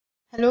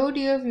Hello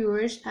dear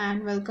viewers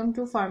and welcome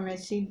to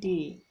Pharmacy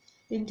D.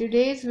 In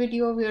today's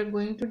video we are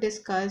going to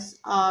discuss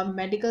a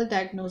medical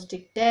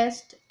diagnostic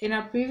test. In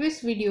our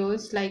previous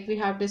videos we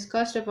have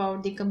discussed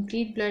about the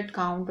complete blood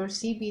count or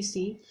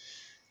CBC,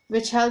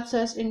 which helps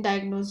us in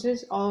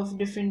diagnosis of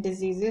different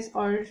diseases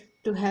or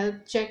to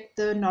help check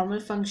the normal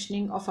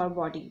functioning of our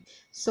body.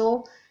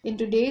 So in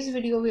today's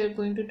video we are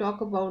going to talk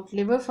about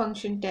liver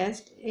function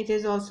test. It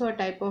is also a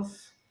type of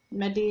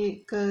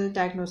medical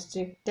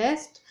diagnostic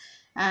test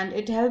and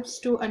it helps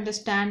to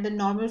understand the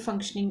normal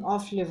functioning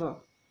of liver.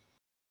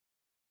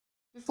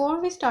 Before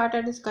we start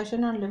our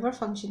discussion on liver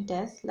function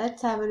test,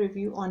 let's have a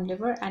review on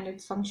liver and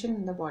its function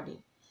in the body.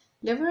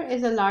 Liver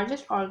is the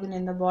largest organ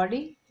in the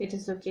body. It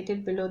is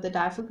located below the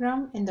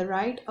diaphragm in the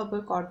right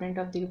upper quadrant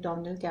of the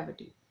abdominal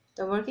cavity.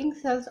 The working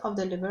cells of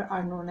the liver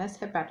are known as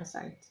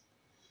hepatocytes.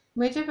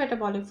 Major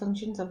metabolic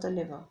functions of the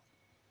liver.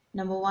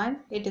 Number 1.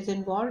 It is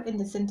involved in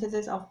the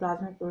synthesis of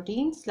plasma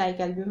proteins like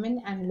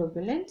albumin and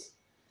globulins,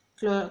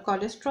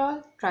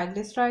 cholesterol,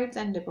 triglycerides,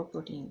 and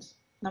lipoproteins.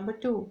 Number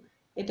 2.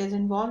 It is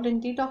involved in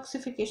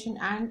detoxification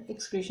and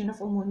excretion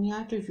of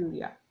ammonia to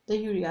urea, the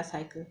urea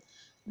cycle,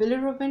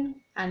 bilirubin,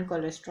 and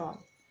cholesterol.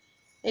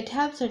 It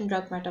helps in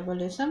drug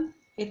metabolism.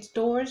 It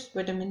stores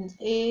vitamins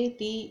A,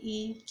 D,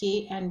 E,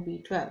 K, and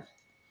B12.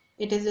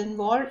 It is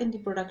involved in the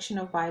production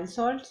of bile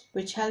salts,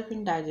 which help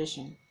in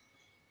digestion.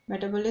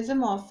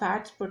 Metabolism of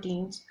fats,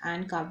 proteins,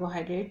 and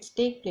carbohydrates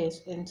take place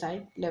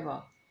inside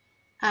liver,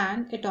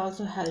 and it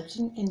also helps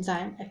in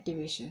enzyme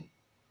activation.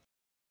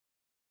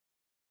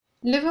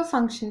 Liver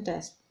function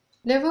test.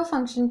 Liver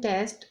function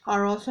tests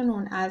are also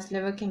known as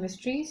liver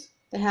chemistries.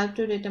 They help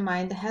to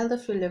determine the health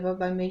of your liver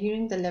by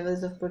measuring the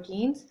levels of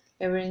proteins,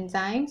 liver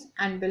enzymes,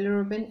 and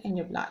bilirubin in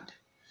your blood.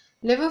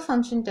 Liver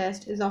function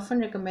test is often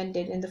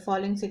recommended in the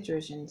following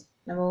situations.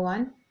 Number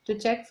 1. To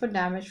check for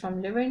damage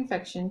from liver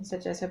infections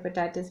such as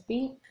hepatitis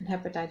B and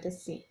hepatitis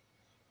C.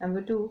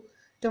 Number 2.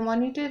 To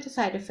monitor the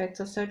side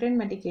effects of certain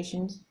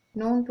medications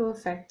known to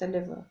affect the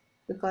liver,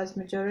 because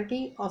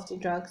majority of the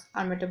drugs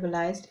are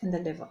metabolized in the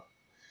liver.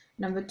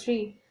 Number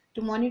 3.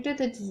 To monitor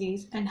the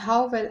disease and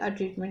how well a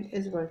treatment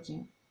is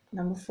working.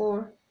 Number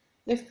 4.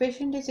 If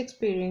patient is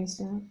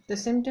experiencing the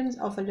symptoms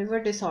of a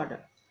liver disorder.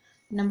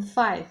 Number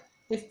 5.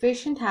 If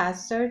patient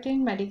has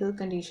certain medical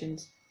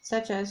conditions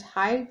such as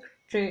high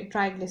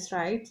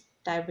triglycerides,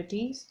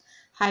 diabetes,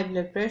 high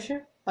blood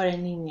pressure, or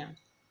anemia.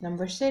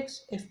 Number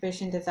 6. If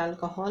patient is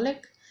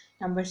alcoholic.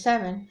 Number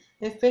 7.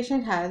 If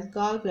patient has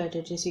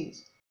gallbladder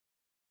disease.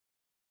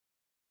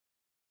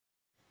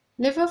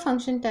 Liver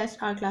function tests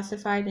are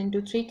classified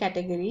into 3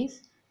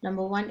 categories.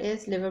 Number 1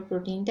 is liver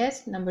protein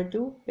test, number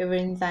 2 liver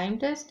enzyme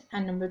test,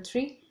 and number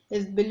 3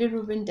 is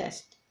bilirubin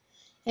test.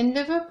 In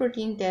liver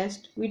protein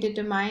test, we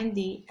determine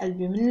the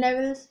albumin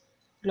levels,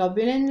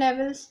 globulin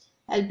levels,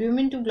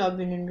 albumin to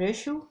globulin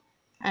ratio,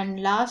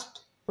 and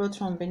last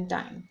prothrombin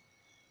time.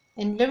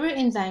 In liver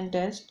enzyme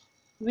test,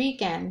 we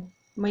can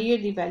measure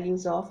the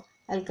values of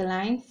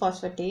alkaline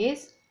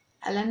phosphatase,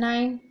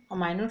 alanine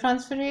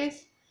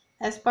aminotransferase,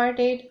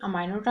 aspartate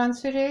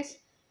aminotransferase,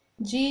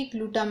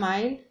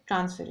 g-glutamyl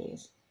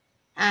transferase,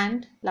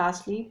 and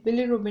lastly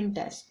bilirubin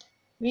test.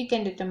 We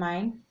can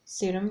determine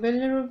serum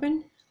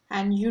bilirubin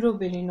and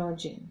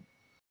Urobilinogen.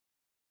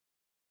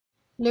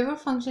 Liver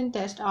function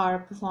tests are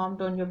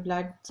performed on your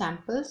blood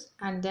samples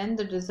and then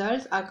the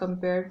results are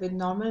compared with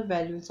normal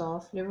values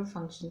of liver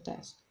function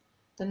test.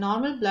 The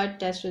normal blood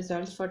test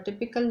results for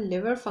typical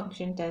liver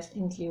function test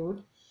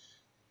include: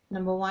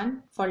 number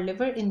 1, for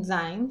liver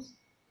enzymes,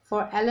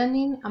 for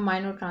alanine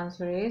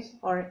aminotransferase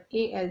or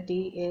ALT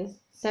is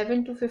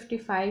 7 to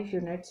 55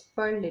 units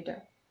per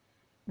liter.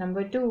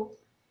 Number 2,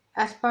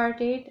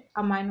 aspartate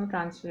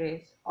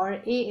aminotransferase or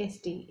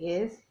AST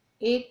is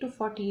 8 to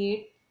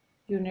 48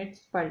 units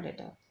per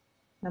liter.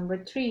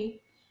 Number 3,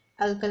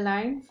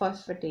 alkaline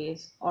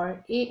phosphatase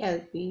or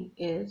ALP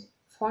is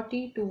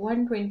 40 to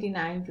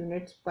 129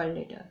 units per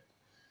liter.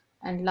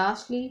 And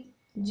lastly,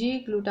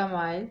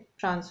 g-glutamyl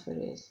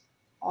transferase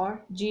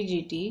or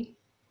GGT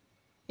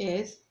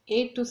is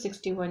 8 to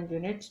 61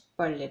 units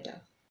per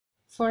liter.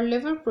 For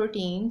liver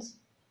proteins,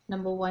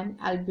 number 1,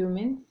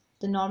 albumin,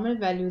 the normal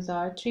values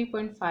are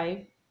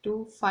 3.5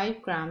 to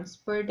 5 grams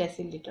per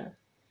deciliter,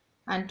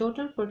 and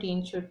total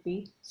protein should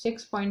be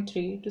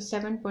 6.3 to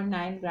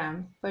 7.9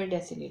 grams per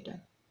deciliter.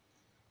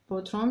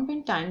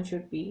 Prothrombin time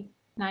should be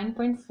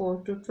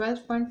 9.4 to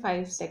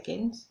 12.5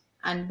 seconds,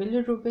 and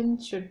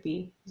bilirubin should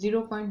be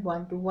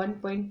 0.1 to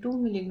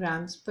 1.2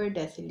 milligrams per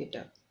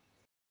deciliter.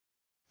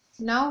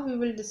 Now we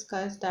will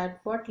discuss that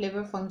what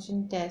liver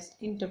function tests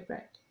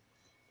interpret.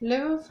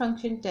 Liver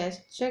function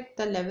tests check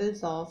the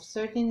levels of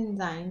certain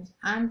enzymes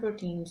and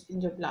proteins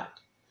in your blood.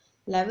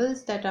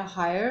 Levels that are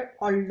higher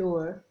or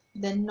lower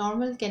than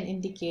normal can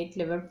indicate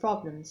liver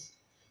problems.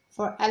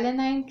 For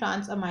alanine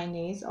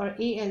transaminase or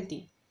ALT,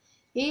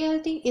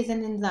 ALT is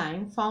an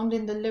enzyme found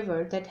in the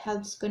liver that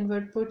helps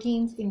convert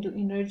proteins into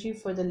energy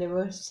for the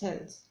liver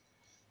cells.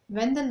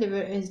 When the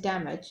liver is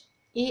damaged,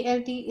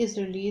 ALT is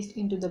released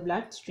into the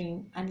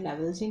bloodstream and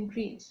levels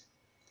increase.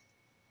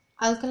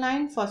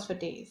 Alkaline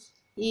phosphatase,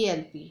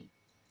 ALP.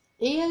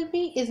 ALP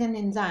is an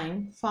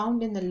enzyme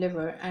found in the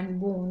liver and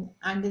bone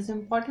and is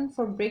important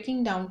for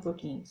breaking down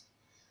proteins.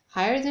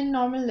 Higher than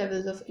normal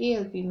levels of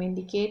ALP may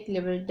indicate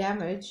liver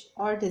damage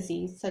or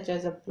disease such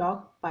as a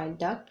blocked bile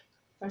duct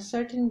or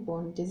certain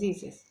bone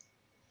diseases.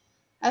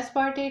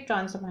 Aspartate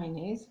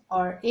transaminase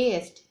or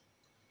AST.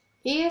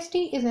 AST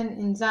is an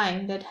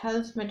enzyme that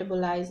helps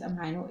metabolize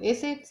amino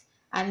acids,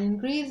 and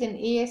increase in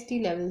AST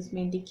levels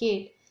may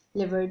indicate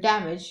liver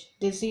damage,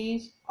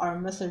 disease, or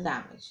muscle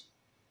damage.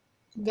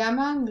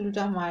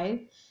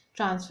 Gamma-glutamyl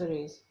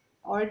transferase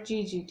or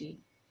GGT.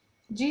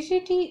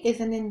 GGT is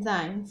an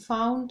enzyme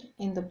found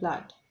in the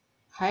blood.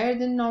 Higher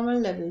than normal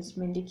levels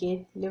may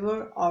indicate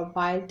liver or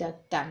bile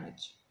duct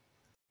damage.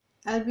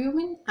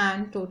 Albumin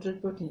and total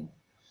protein.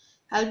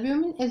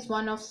 Albumin is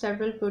one of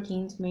several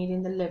proteins made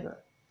in the liver.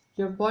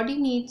 Your body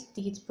needs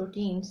these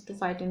proteins to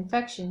fight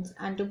infections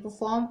and to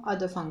perform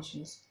other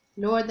functions.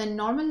 Lower than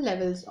normal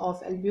levels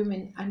of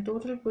albumin and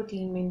total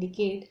protein may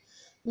indicate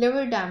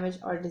liver damage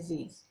or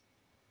disease.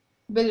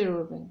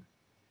 Bilirubin.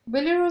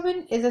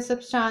 Bilirubin is a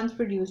substance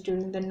produced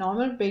during the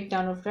normal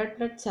breakdown of red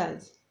blood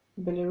cells.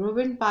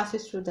 Bilirubin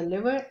passes through the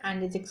liver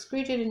and is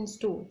excreted in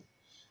stool.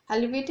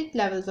 Elevated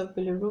levels of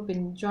bilirubin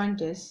in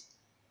jaundice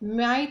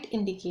might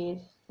indicate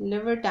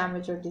liver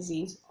damage or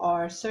disease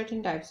or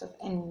certain types of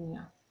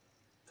anemia.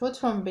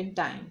 Prothrombin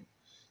time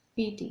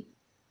 (PT).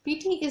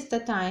 PT is the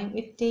time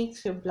it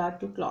takes your blood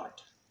to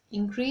clot.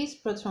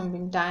 Increased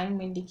prothrombin time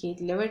may indicate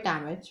liver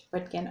damage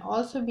but can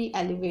also be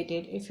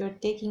elevated if you're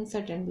taking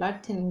certain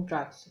blood thinning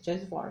drugs such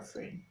as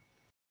warfarin.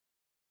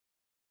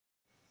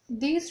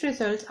 These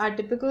results are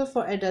typical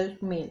for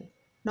adult male.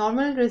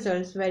 Normal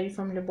results vary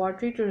from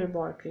laboratory to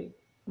laboratory,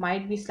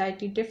 might be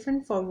slightly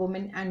different for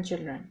women and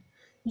children.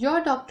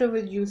 Your doctor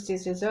will use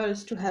these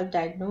results to help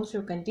diagnose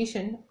your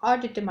condition or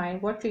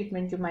determine what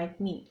treatment you might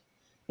need.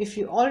 If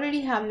you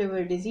already have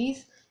liver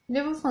disease,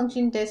 liver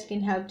function tests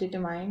can help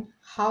determine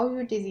how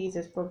your disease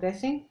is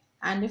progressing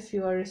and if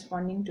you are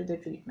responding to the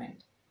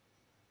treatment.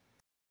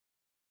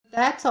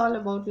 That's all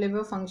about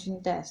liver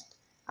function test.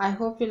 I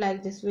hope you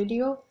like this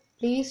video.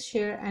 Please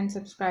share and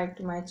subscribe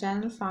to my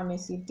channel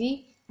Pharmacy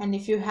D, and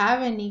if you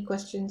have any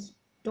questions,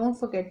 don't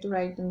forget to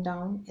write them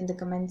down in the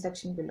comment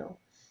section below.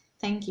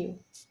 Thank you.